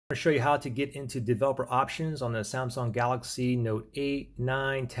To show you how to get into developer options on the Samsung Galaxy Note 8,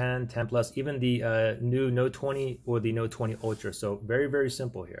 9, 10, 10 Plus, even the new Note 20 or the Note 20 Ultra. So very, very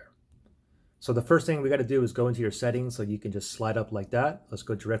simple here. So the first thing we got to do is go into your settings, so you can just slide up like that. Let's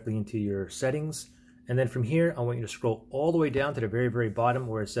go directly into your settings. And then from here, I want you to scroll all the way down to the very, very bottom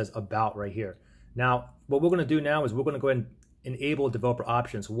where it says About right here. Now, what we're going to do now is we're going to go ahead and enable developer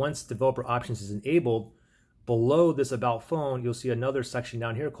options. Once developer options is enabled, below this About Phone, you'll see another section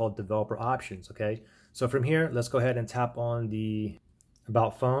down here called Developer Options, okay? So from here, let's go ahead and tap on the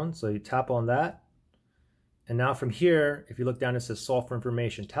About Phone. So you tap on that. And now from here, if you look down, it says Software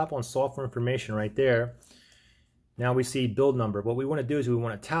Information. Tap on Software Information right there. Now we see build number. What we want to do is we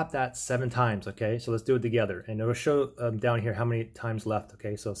want to tap that 7 times, okay? So let's do it together. And it'll show down here how many times left,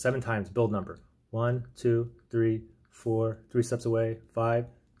 okay? So 7 times build number. 1, 2, 3, 4, 3 steps away, 5,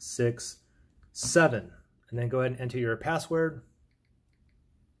 6, 7. And then go ahead and enter your password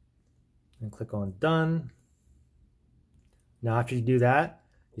and click on done. Now after you do that,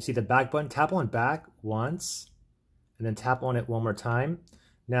 you see the back button. Tap on back once and then tap on it one more time.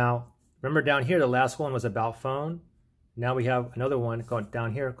 Now remember down here the last one was About Phone. Now we have another one called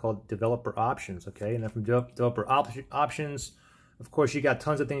down here called Developer Options, okay? And then from Developer Options, of course, you got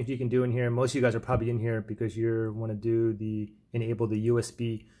tons of things you can do in here. Most of you guys are probably in here because you want to do enable the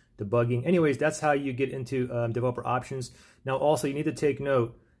USB debugging. Anyways, that's how you get into developer options. Now also you need to take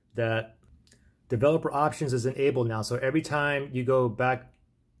note that developer options is enabled now. So every time you go back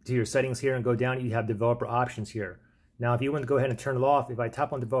to your settings here and go down, you have developer options here. Now if you want to go ahead and turn it off, if I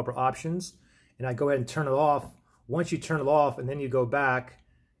tap on developer options and I go ahead and turn it off, once you turn it off and then you go back,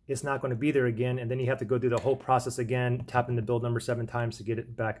 it's not going to be there again, and then you have to go through the whole process again, tapping the build number 7 times to get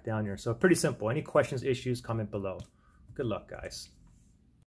it back down here. So pretty simple. Any questions, issues, comment below. Good luck, guys.